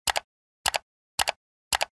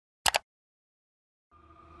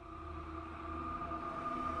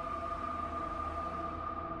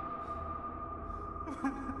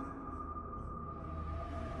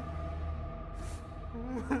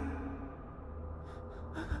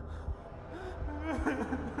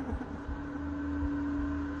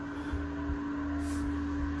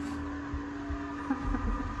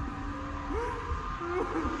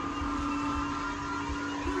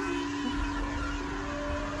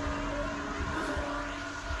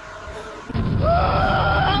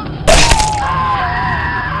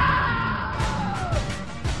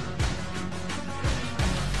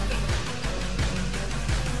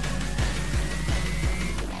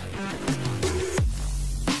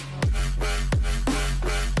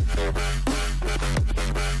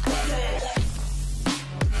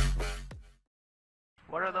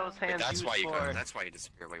What are those hands? Wait, that's why you for? go. That's why you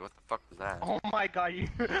disappear. Wait, what the fuck was that? Oh my god, you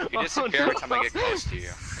disappear every time I get close to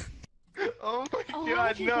you. Oh my god, how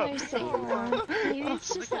did you no! guys say that? Maybe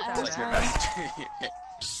it's just the outside.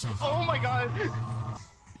 Oh my god!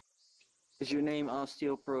 Is your name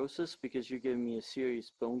osteoporosis? Because you're giving me a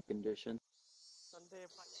serious bone condition.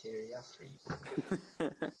 Seriously.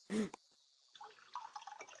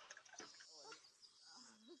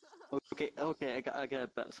 Okay, I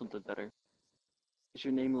got something better. Is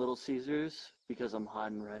your name Little Caesars? Because I'm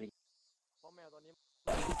hot and ready.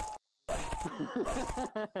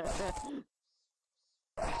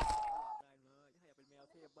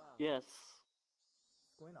 Yes.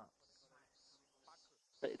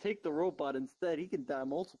 Take the robot instead, he can die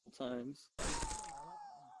multiple times.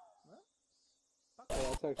 Oh,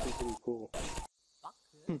 that's actually pretty cool.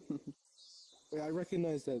 Wait, I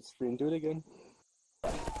recognize that screen. Do it again.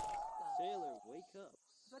 Sailor, wake up.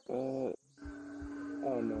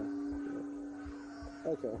 Oh no.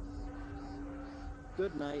 Okay.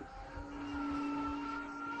 Good night.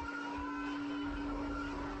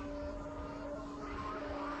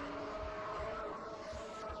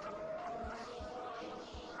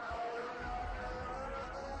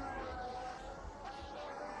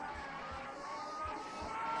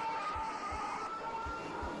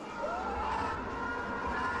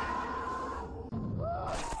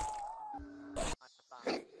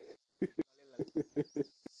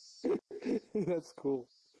 That's cool.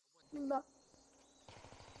 みんな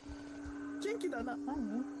元気だな。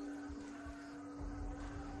何？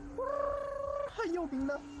はいよみん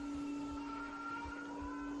な。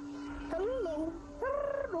Hello,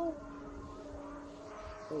 hello.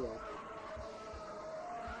 Hello.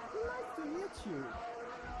 Nice to meet you.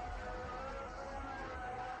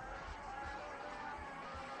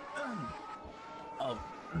 Oh.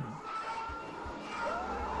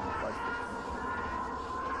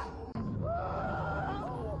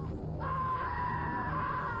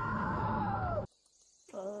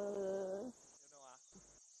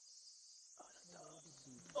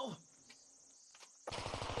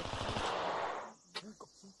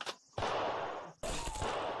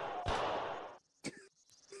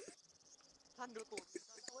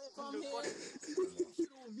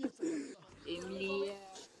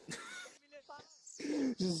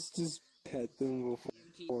 Just pet them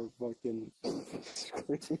before fucking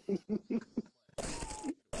screaming.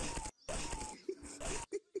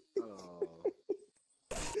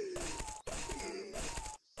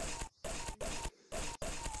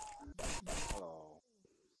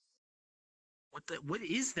 What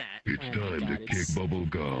is that? It's time to kick bubble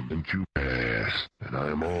gum and chew ass, and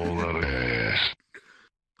I'm all out of ass.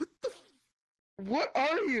 What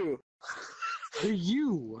are you? Who are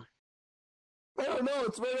you? I don't know,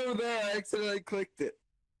 it's right over there. I accidentally clicked it.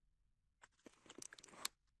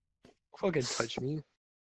 Fucking touch me.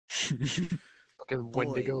 Fucking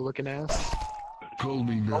Wendigo looking ass. Call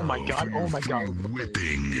me now. Oh my god, oh my god.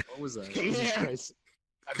 Whipping. What was that? Jesus Christ.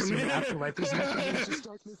 I've seen an afterlife. There's nothing. It's just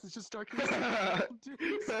darkness. It's just darkness. That's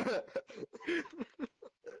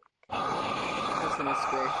an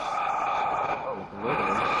escape.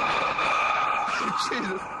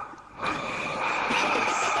 Jesus.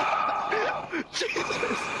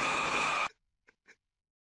 Jesus.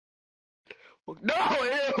 No,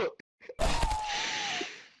 ew.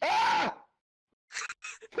 Ah!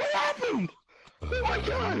 What happened? Oh my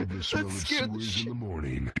god! The smell That of scared the sewers shit. in the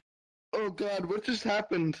morning. Oh god, what just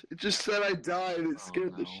happened? It just said I died. It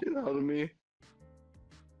scared the shit out of me.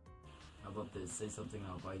 How about this? Say something,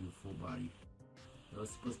 I'll buy you full body. It was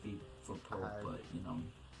supposed to be for Pearl, but you know,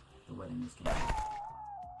 the wedding was canceled.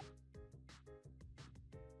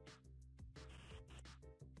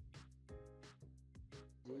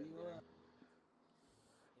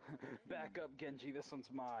 Back up, Genji, this one's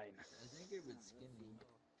mine. I think you're a bit skinny.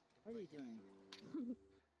 What are you doing?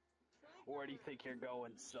 Where do you think you're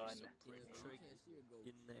going, son?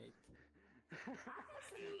 Good night.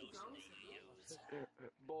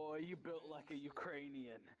 Boy, you built like a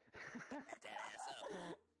Ukrainian.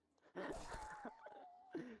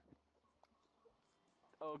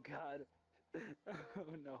 Oh god.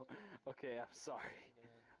 Oh no. Okay, I'm sorry.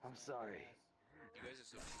 I'm sorry. You guys are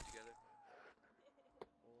so cute together.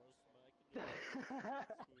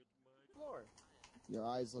 Floor. Your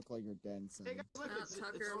eyes look like you're dancing. Hey guys, look,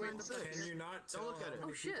 it's only 6. Can you not tell Don't look at how it.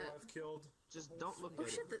 many Oh shit! people I've killed? Just don't look Oh at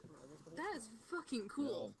shit, it. that is fucking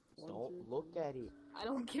cool. Don't look at it. I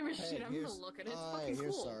don't give a shit, I'm here's- gonna look at it. It's fucking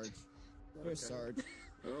here's cool. Sarge. Here's Sarge.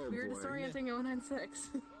 Oh We were boy. disorienting 096.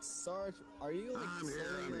 Sarge, are you like I'm here,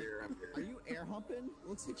 slowly, I'm like- here, I'm here. Are you air humping?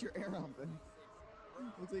 Looks like you're air humping.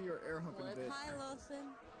 Looks like you're air humping a bit. Hi,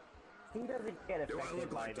 Lawson. He doesn't get Do I affected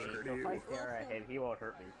look by like me, Tucker, so do if I you? stare at him, he won't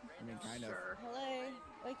hurt me. I mean, kind of. Hello.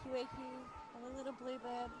 Wakey, wakey. I'm a little blue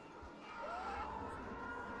bird.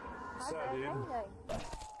 What's up, dude?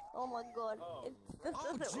 Oh my god. This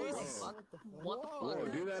doesn't work. Jesus. What the Whoa,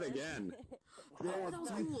 fuck? do that again. Oh, that was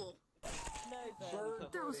cool. No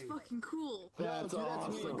bird. That was fucking cool. That's do that to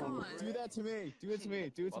awesome. me. Do that to me. Do it to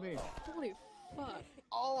me. Do it to me. Holy fuck.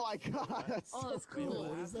 Oh my god, that's Oh, so that's cool. cool.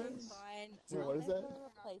 What is that? Fine. Wait, what is that? I'll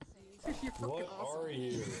replace you. You're fucking What awesome. are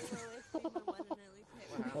you? You will always be my one and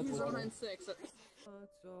only pick. He's 096.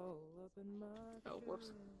 Oh, whoops.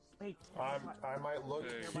 Wait, I might look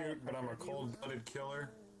cute, but I'm a cold-blooded killer.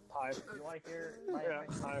 hi. You want to hear my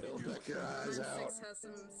Hi. Check your eyes out. 096 has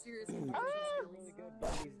some serious conversion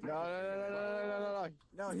skills. No.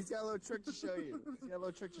 No, he's got a little trick to show you. He's got a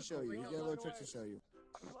little trick to show you. He's got a little trick to show you.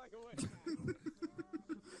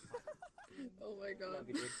 Oh my god.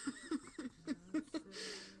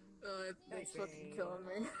 Oh, it's fucking killing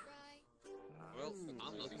me. Well,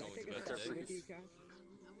 I'm not going to bed today.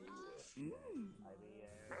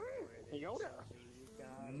 Yoda.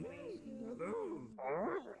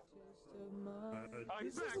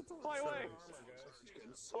 I'm back! Fly away!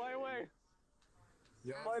 Fly away!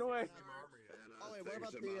 Yeah. Fly away! Oh wait, what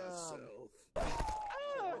about the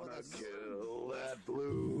I'm gonna kill that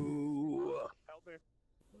blue. Help me!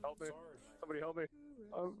 Help me! Somebody help me!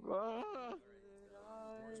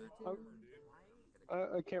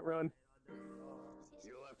 I can't run.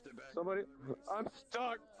 You left it back. Somebody, I'm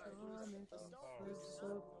stuck.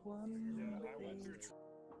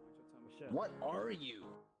 What are you?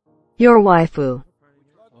 Your waifu.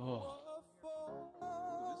 Oh.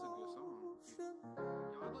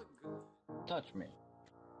 Touch me.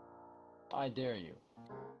 I dare you.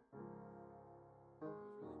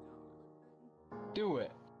 Do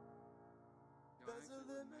it.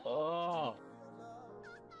 Oh.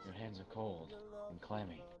 Your hands are cold and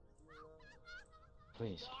clammy.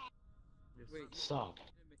 Please. Stop.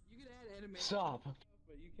 Stop.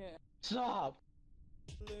 Stop.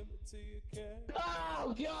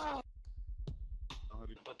 Oh god.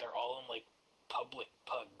 But they're all in like public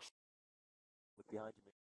pugs. Look behind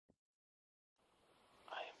you.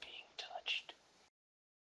 I am being touched.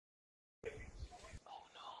 Oh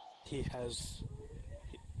no. He has.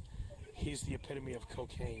 He's the epitome of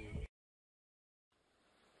cocaine.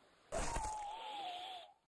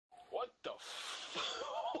 What the f-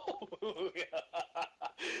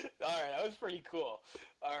 Alright, that was pretty cool.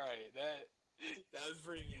 Alright, that was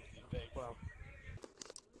pretty easy. Thanks. Wow.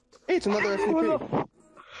 Hey, it's another SCP.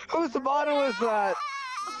 Whose bottle is that?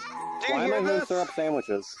 Do you Why am I hear here to this? serve up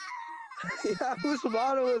sandwiches? Yeah, whose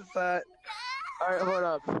bottle is that? Alright, hold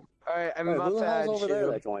up. Alright, I'm Hey, about who to the add hell's over there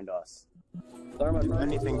you. that joined us? Sorry, my If friend.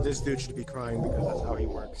 anything, this dude should be crying because that's how he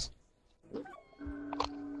works.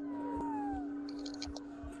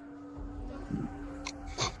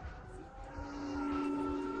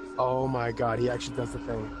 Oh my god, he actually does the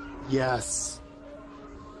thing. Yes.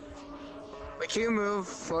 Wait, can you move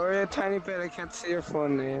forward a tiny bit? I can't see your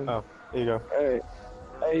phone name. Oh, there you go. Alright.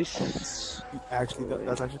 Ice. Actually,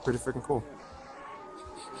 that's actually pretty freaking cool.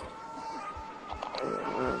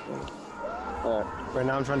 Right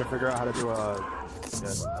now I'm trying to figure out how to do a...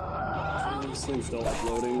 This thing's still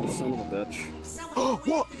uploading, son of a bitch.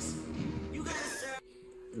 What?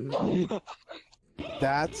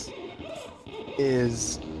 That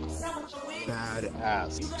is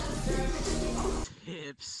badass.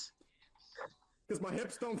 Hips. Because my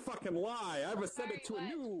hips don't fucking lie. I've ascended to a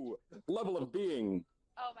new level of being.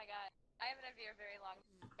 Oh my god. I haven't had VR very long.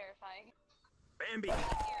 Terrifying. Bambi.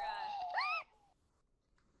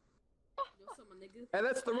 And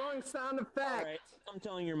that's the wrong sound effect. Alright, I'm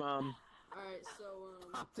telling your mom. Alright, so,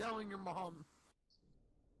 I'm telling your mom.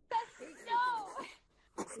 No!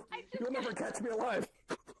 I just... You'll never catch me alive.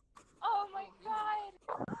 Oh my god!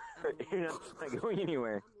 You're not going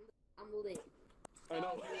anywhere. I'm lit. I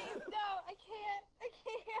know. Please, no! I can't! I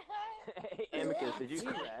can't! Hey, Amicus, did you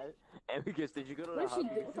crash? Amicus, did you go to the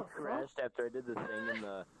hospital and crashed after I did the thing in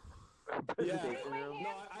the presentation room?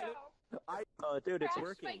 No, I oh, dude, it's crashed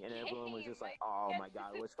working. my And everyone was game. just like, oh my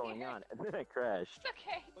god, what's going on? And then I crashed. It's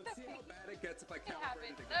okay. Let's see how bad it gets if I It count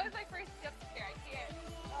happened. That was my first jump scare. I can't.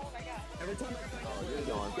 Oh my god. Every time I Oh, you're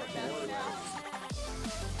going fucking No.